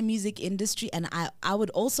giants in the music industry, and I would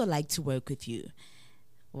also like to work with you.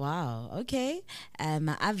 Wow, okay.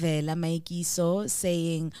 Avela Maikiso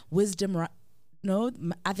saying wisdom. No,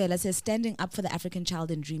 Avela says standing up for the African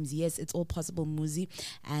child and dreams. Yes, it's all possible, Muzi.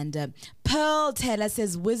 And Pearl Taylor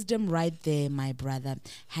says wisdom right there, my brother.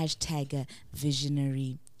 Hashtag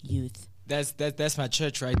visionary youth. That's my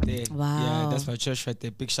church right there. Wow. Yeah, that's my church right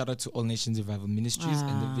there. Big shout out to All Nations Revival Ministries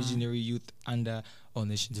and the visionary youth under All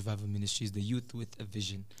Nations Revival Ministries, the youth with a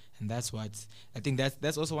vision. And that's what I think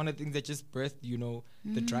that's also one of the things that just birthed,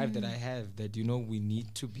 the drive that I have, that, we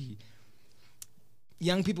need to be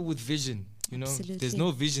young people with vision. Absolutely. There's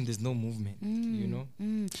no vision, there's no movement.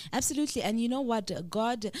 Absolutely. And you know what?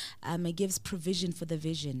 God gives provision for the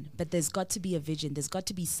vision, but there's got to be a vision. There's got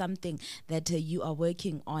to be something that you are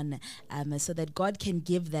working on, so that God can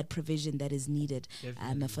give that provision that is needed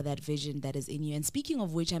for that vision that is in you. And speaking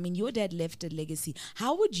of which, your dad left a legacy.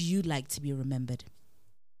 How would you like to be remembered?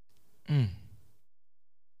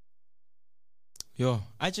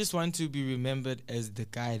 I just want to be remembered as the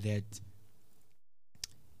guy that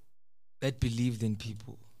believed in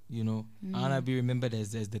people. I want to be remembered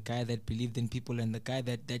as the guy that believed in people, and the guy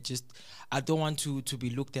that just, I don't want to be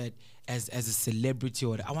looked at as a celebrity,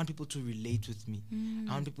 or I want people to relate with me.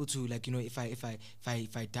 I want people to, if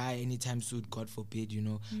I die anytime soon, God forbid,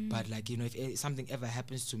 but if something ever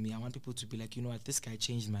happens to me, I want people to be like, what, this guy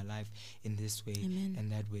changed my life in this way. Amen.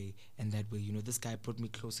 and that way, this guy brought me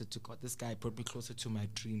closer to God. This guy brought me closer to my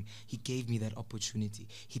dream. He gave me that opportunity.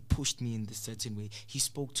 He pushed me in this certain way. He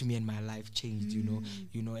spoke to me and my life changed,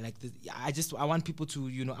 I want people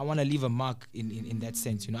to, I want to leave a mark in that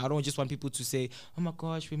sense, I don't just want people to say, oh my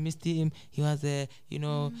gosh, we missed him, he was there,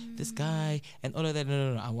 this guy and all of that.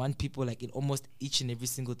 No. I want people, like, in almost each and every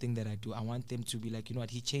single thing that I do, I want them to be like, what,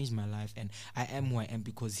 he changed my life, and I am who I am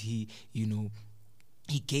because he,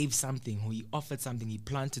 he gave something, or he offered something, he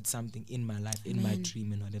planted something in my life, in my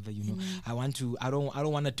dream and whatever, I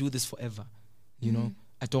don't want to do this forever,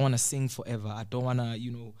 I don't want to sing forever. I don't want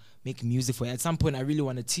to, make music forever. At some point, I really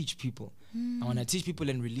want to teach people. I want to teach people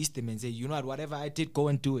and release them and say, whatever I did, go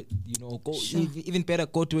and do it. Go. Sure. Even better,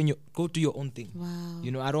 go do your own thing.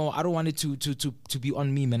 Wow. I don't want it to be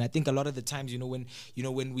on me, man. I think a lot of the times, when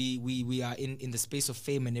we are in the space of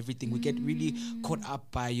fame and everything, we get really caught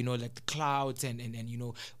up by like the clouds and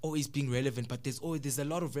always being relevant. But there's a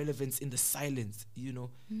lot of relevance in the silence.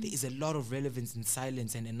 There is a lot of relevance in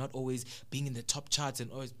silence and not always being in the top charts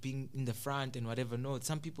and always being in the front and whatever. No,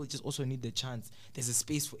 some people just also need the chance. There's a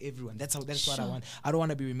space for everyone. That's what I want. I don't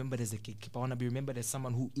want to be remembered as a gatekeeper. I want to be remembered as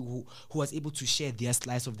someone who was able to share their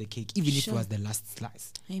slice of the cake, even if it was the last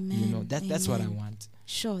slice. Amen. That's what I want.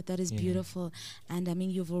 Sure, that is beautiful. And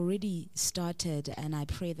you've already started, and I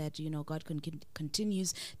pray that, God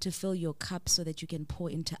continues to fill your cup so that you can pour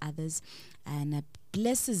into others, and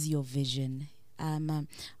blesses your vision.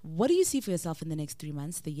 What do you see for yourself in the next 3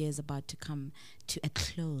 months? The year is about to come to a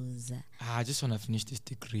close. I just want to finish this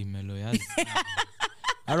degree, Melo.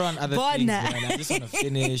 I don't want other things, man. I just want to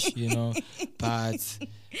finish, But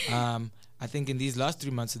I think in these last 3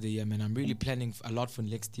 months of the year, man, I'm really planning a lot for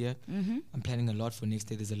next year. I'm planning a lot for next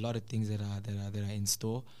year. There's a lot of things that are in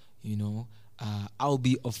store, I'll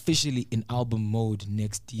be officially in album mode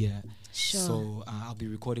next year. Sure. So I'll be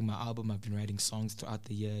recording my album. I've been writing songs throughout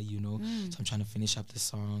the year, So I'm trying to finish up the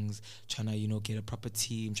songs, trying to, get a proper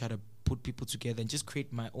team, try to put people together and just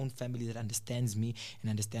create my own family that understands me and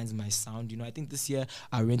understands my sound. I think this year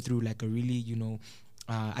I went through like a really,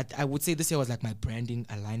 I would say this year was like my branding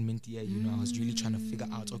alignment year. I was really trying to figure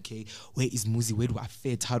out, okay, where is Muzi? Where do I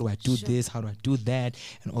fit? How do I do this? How do I do that?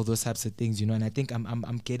 And all those types of things, And I think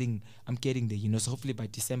I'm getting there, So hopefully by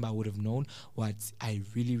December I would have known what I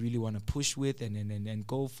really, really want to push with and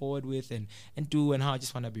go forward with and do, and how I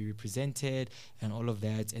just want to be represented and all of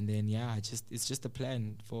that. And then it's just a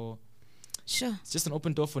plan for. Sure. It's just an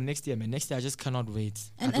open door for next year, man. Next year, I just cannot wait.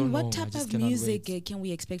 And what type of music can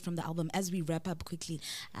we expect from the album as we wrap up quickly?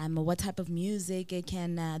 What type of music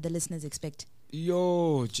can the listeners expect?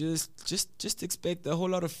 Yo, just expect a whole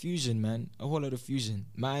lot of fusion, man. A whole lot of fusion.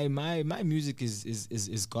 My music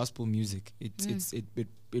is gospel music.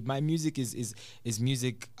 My music is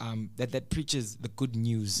music that preaches the good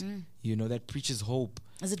news. That preaches hope.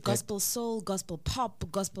 Is it gospel soul, gospel pop,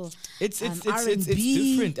 gospel It's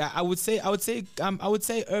R&B? different. I would say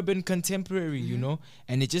urban contemporary, you know,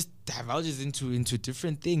 and it just divulges into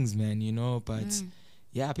different things, man, you know. But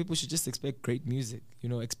yeah, people should just expect great music, you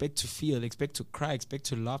know. Expect to feel, expect to cry, expect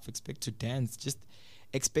to laugh, expect to dance. Just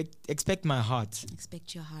expect my heart.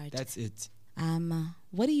 Expect your heart. That's it.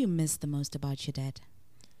 What do you miss the most about your dad?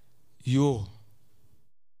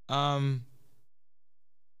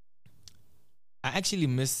 I actually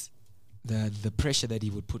miss the pressure that he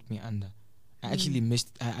would put me under. I actually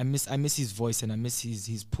I miss his voice, and I miss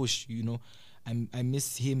his push, you know. I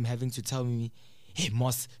miss him having to tell me, hey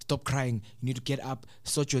Moss, stop crying, you need to get up,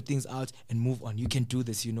 sort your things out and move on, you can do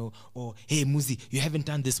this, you know. Or hey Muzi, you haven't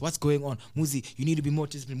done this, what's going on? Muzi, you need to be more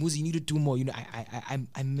disciplined. Muzi, you need to do more, you know.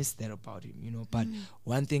 I miss that about him, you know. But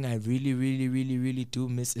one thing I really do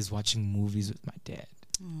miss is watching movies with my dad.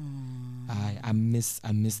 I miss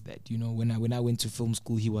that, you know. When I went to film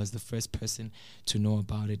school, he was the first person to know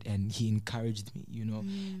about it, and he encouraged me, you know.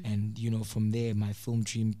 And you know, from there my film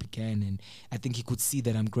dream began, and I think he could see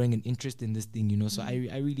that I'm growing an interest in this thing, you know. So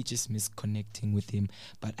I really just miss connecting with him.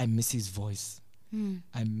 But I miss his voice.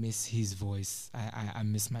 I miss his voice. I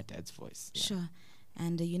miss my dad's voice. Yeah. Sure.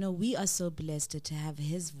 And, you know, we are so blessed to have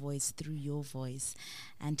his voice through your voice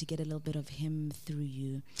and to get a little bit of him through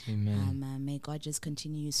you. Amen. May God just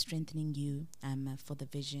continue strengthening you for the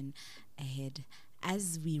vision ahead.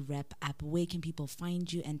 As we wrap up, where can people find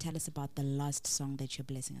you, and tell us about the last song that you're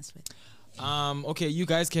blessing us with? Okay, you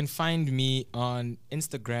guys can find me on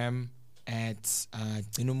Instagram at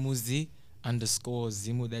Muzi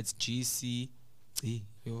 _Zimu. That's GC.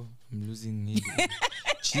 Yo, I'm losing it.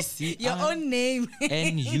 GC Your own name.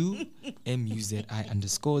 NUMUZI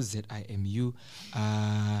 _ZIMU.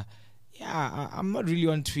 Yeah, I'm not really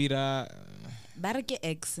on Twitter. Barake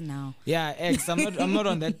X now. Yeah, X. I'm not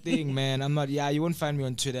on that thing, man. I'm not. Yeah, you won't find me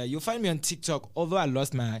on Twitter. You'll find me on TikTok, although I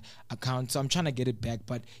lost my account, so I'm trying to get it back.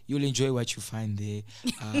 But you'll enjoy what you find there.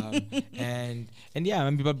 And yeah,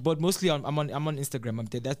 but mostly I'm on Instagram.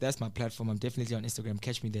 That's my platform. I'm definitely on Instagram.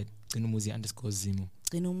 Catch me there. Muzi _Zimu.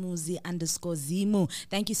 Muzi _Zimu.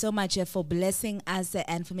 Thank you so much for blessing us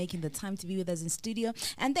and for making the time to be with us in studio.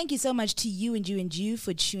 And thank you so much to you and you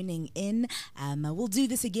for tuning in. We'll do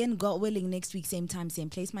this again, God willing, next week, same time, same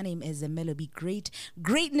place. My name is Melo. Be great.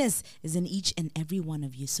 Greatness is in each and every one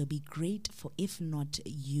of you. So be great, for if not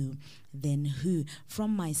you, then who?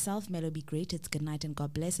 From myself, Melo, be great. It's good night and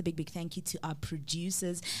God bless. A big thank you to our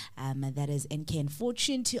producers, that is NK and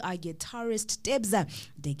Fortune, to our guitarist Debza,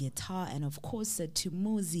 the guitar, and of course to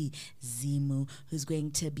Muzi Zimu, who's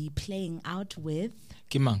going to be playing out with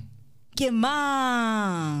Kimang.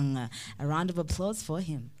 A round of applause for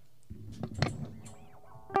him.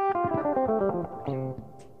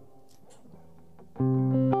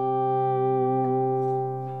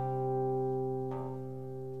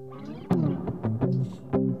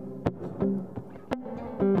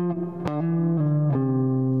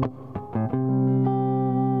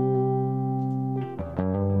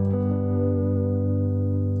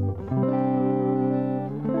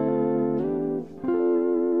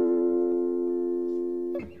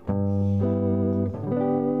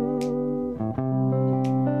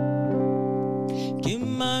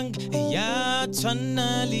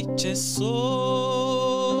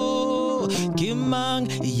 Kimang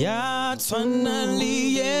ya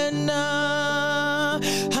twanali yena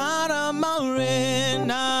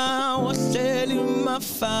haramarena waseli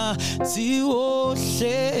mafa tiwo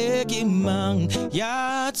she kimang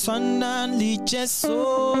ya twanali jeso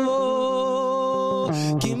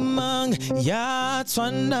kimang ya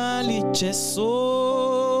twanali jeso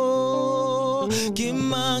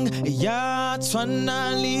kimang ya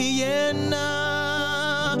twanali yena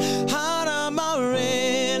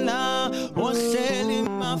Haramarena Osheli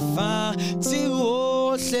mafa ti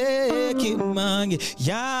oshe kimang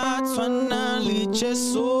ya twanali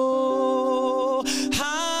jeso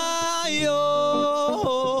hayo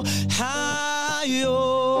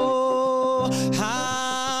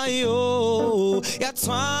ya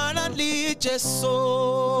twanali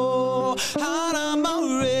jeso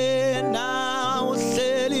Haramarena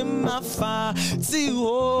Osheli mafa ti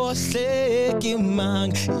oshe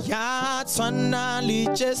kimang ya twanali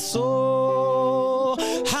jeso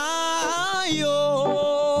hayo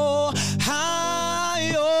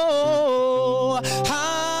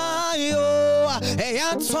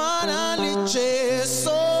ya twanali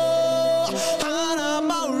jeso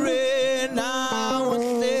haramarena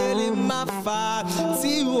waseli mafa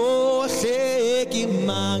ti oshe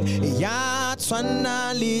kimang ya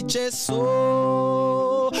twanali jeso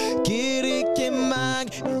Kiri kimang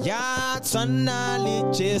ya twana li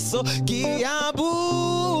Jesu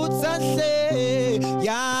kiabuta se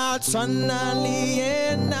ya twana li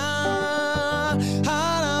ena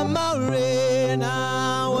Haramarena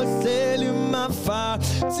waseli mafa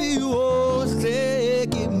ti o se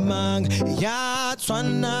kimang ya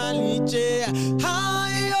twana li Je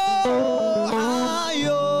hayo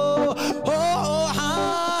hayo oh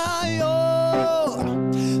hayo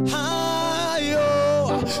hayo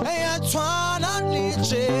ya twana li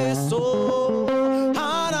Jesu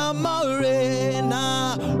Haramarena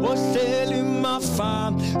waseli mafa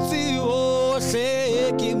ti o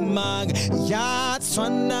se kimang ya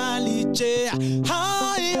twana li Je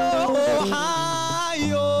hayo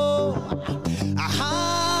hayo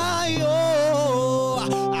hayo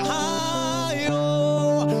hayo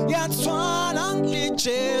ya twana li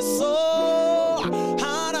Jesu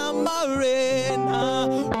Haramarena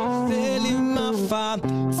waseli mafa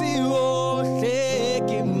ti o se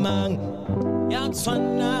kimang ya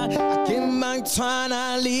twana kimang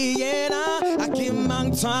twana liena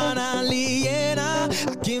kimang twana liena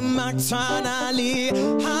kimang twana li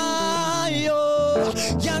hayo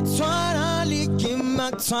ya twana li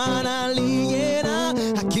kimang twana liena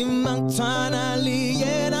kimang twana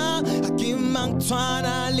liena kimang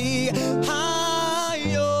twana li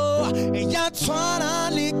hayo ya twana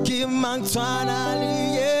li kimang twana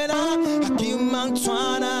liena kimang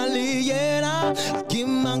twana liena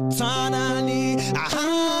kimang twana li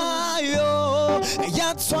hayo ya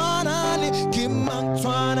twana li kimang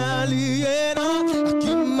twana liena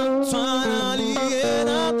kimang twana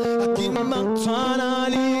liena kimang twana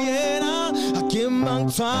liena kimang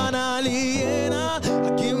twana liena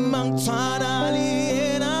kimang twana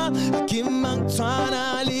liena kimang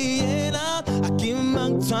twana liena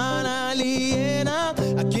kimang twana liena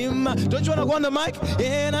don't you wanna go on the mic?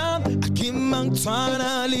 Kimang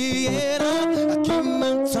twana liena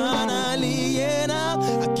kimang twana liena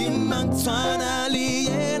kimang twana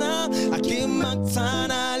liena kimang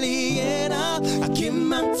twana liena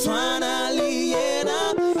kimang twana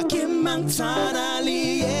liena kimang twana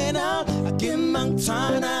liena kimang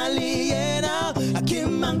twana liena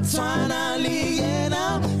kimang twana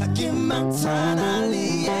liena kimang twana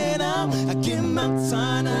liena kimang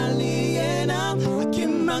twana liena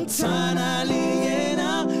kimang twana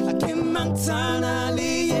liena kimang twana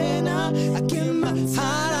liena kimang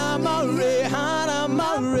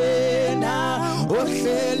haramarena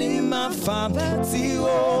ohleli mafam ti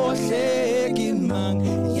ohleki mang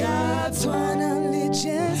ya twana li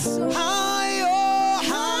Jesu hayo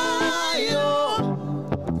hayo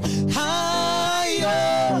hayo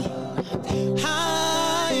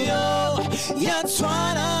hayo ya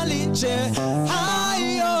twana li Jesu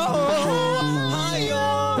hayo hayo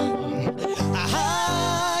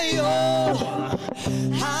hayo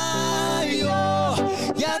hayo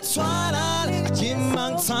ya twana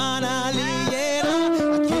kimang twana liena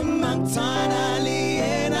kimang twana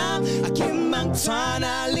liena kimang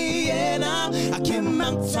twana liena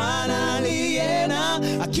kimang twana liena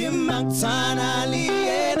kimang twana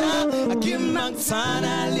liena kimang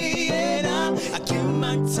twana liena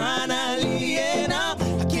kimang twana liena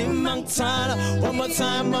kimang twana one more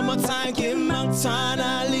time kimang twana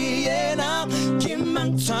liena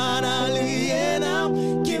kimang twana liena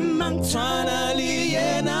kimang twana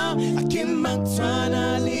liena kimang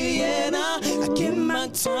twana liena kimang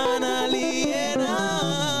twana liena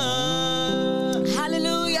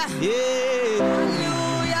Hallelujah. yeah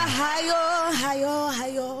Hallelujah. Hayo, hayo,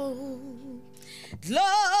 hayo.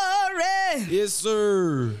 Glory. yes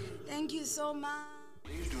sir Thank you so much.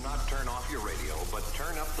 Please do not turn off your radio, but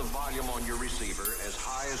turn up the volume on your receiver as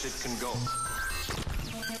high as it can go.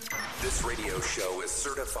 This radio show is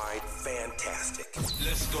certified fantastic.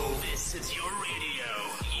 Let's go. This is your radio,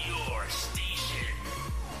 your station.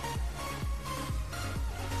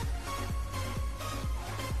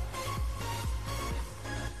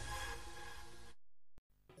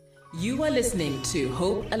 You are listening to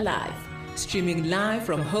Hope Alive, streaming live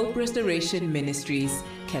from Hope Restoration Ministries,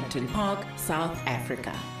 Kempton Park, South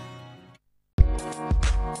Africa.